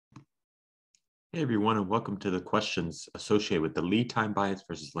Hey everyone, and welcome to the questions associated with the lead time bias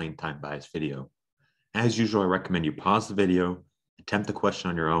versus lane time bias video. As usual, I recommend you pause the video, attempt the question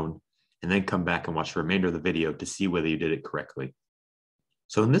on your own, and then come back and watch the remainder of the video to see whether you did it correctly.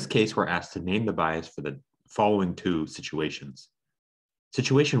 So in this case, we're asked to name the bias for the following two situations.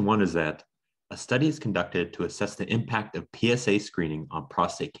 Situation one is that a study is conducted to assess the impact of PSA screening on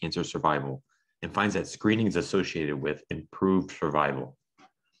prostate cancer survival and finds that screening is associated with improved survival.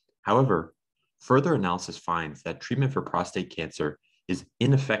 However, further analysis finds that treatment for prostate cancer is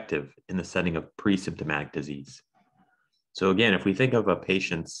ineffective in the setting of pre-symptomatic disease. So again, if we think of a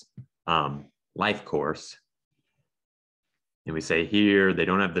patient's life course, and we say here they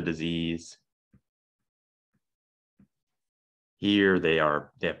don't have the disease, here they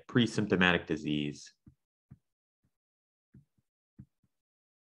have pre-symptomatic disease,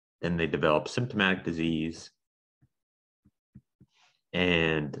 then they develop symptomatic disease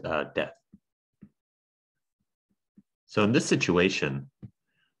and death. So in this situation,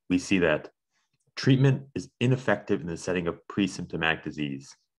 we see that treatment is ineffective in the setting of pre-symptomatic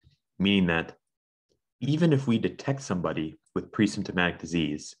disease, meaning that even if we detect somebody with pre-symptomatic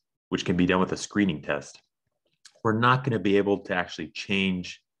disease, which can be done with a screening test, we're not going to be able to actually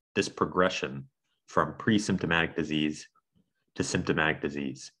change this progression from pre-symptomatic disease to symptomatic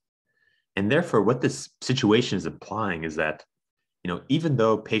disease. And therefore, what this situation is implying is that, even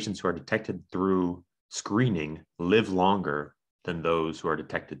though patients who are detected through screening live longer than those who are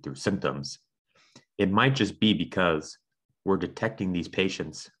detected through symptoms, it might just be because we're detecting these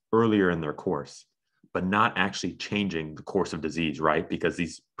patients earlier in their course, but not actually changing the course of disease, right? Because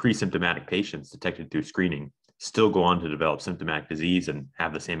these pre-symptomatic patients detected through screening still go on to develop symptomatic disease and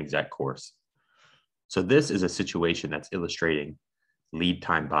have the same exact course. So this is a situation that's illustrating lead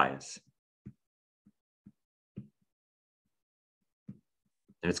time bias.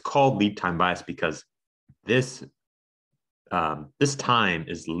 And it's called lead time bias because this time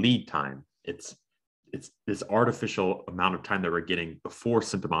is lead time. It's this artificial amount of time that we're getting before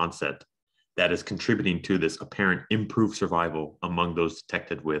symptom onset that is contributing to this apparent improved survival among those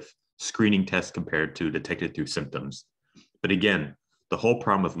detected with screening tests compared to detected through symptoms. But again, the whole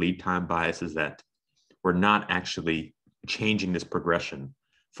problem with lead time bias is that we're not actually changing this progression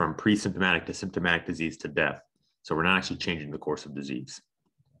from pre-symptomatic to symptomatic disease to death. So we're not actually changing the course of disease.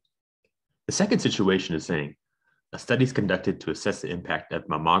 The second situation is saying a study is conducted to assess the impact of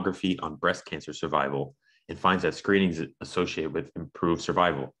mammography on breast cancer survival and finds that screening is associated with improved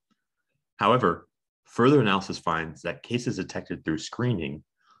survival. However, further analysis finds that cases detected through screening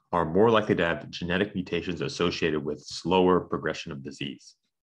are more likely to have genetic mutations associated with slower progression of disease.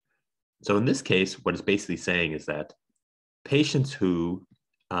 So in this case, what it's basically saying is that patients whose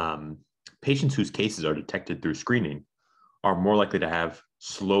cases are detected through screening are more likely to have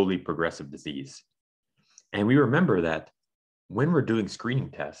slowly progressive disease. And we remember that when we're doing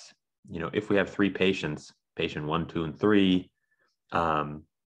screening tests, if we have three patients, patient 1, 2, and 3, and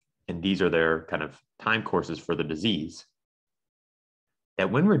these are their kind of time courses for the disease,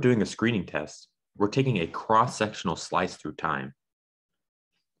 that when we're doing a screening test, we're taking a cross-sectional slice through time.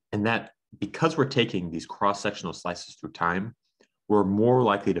 And that because we're taking these cross-sectional slices through time, we're more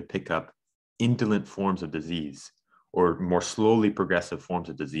likely to pick up indolent forms of disease or more slowly progressive forms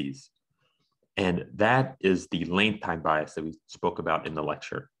of disease. And that is the lane time bias that we spoke about in the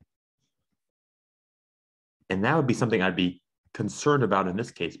lecture. And that would be something I'd be concerned about in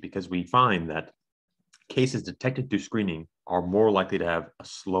this case, because we find that cases detected through screening are more likely to have a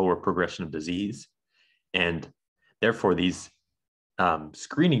slower progression of disease. And therefore, these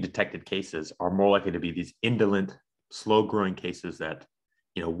screening detected cases are more likely to be these indolent, slow-growing cases that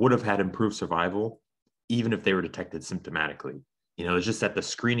would have had improved survival even if they were detected symptomatically. It's just that the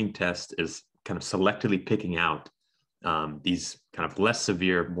screening test is kind of selectively picking out these kind of less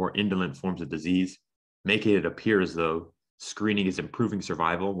severe, more indolent forms of disease, making it appear as though screening is improving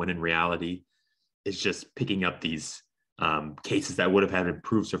survival, when in reality, it's just picking up these cases that would have had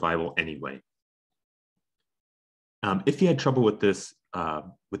improved survival anyway. If you had trouble with this,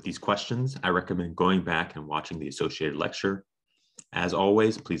 with these questions, I recommend going back and watching the associated lecture. As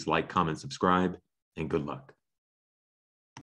always, please like, comment, subscribe, and good luck.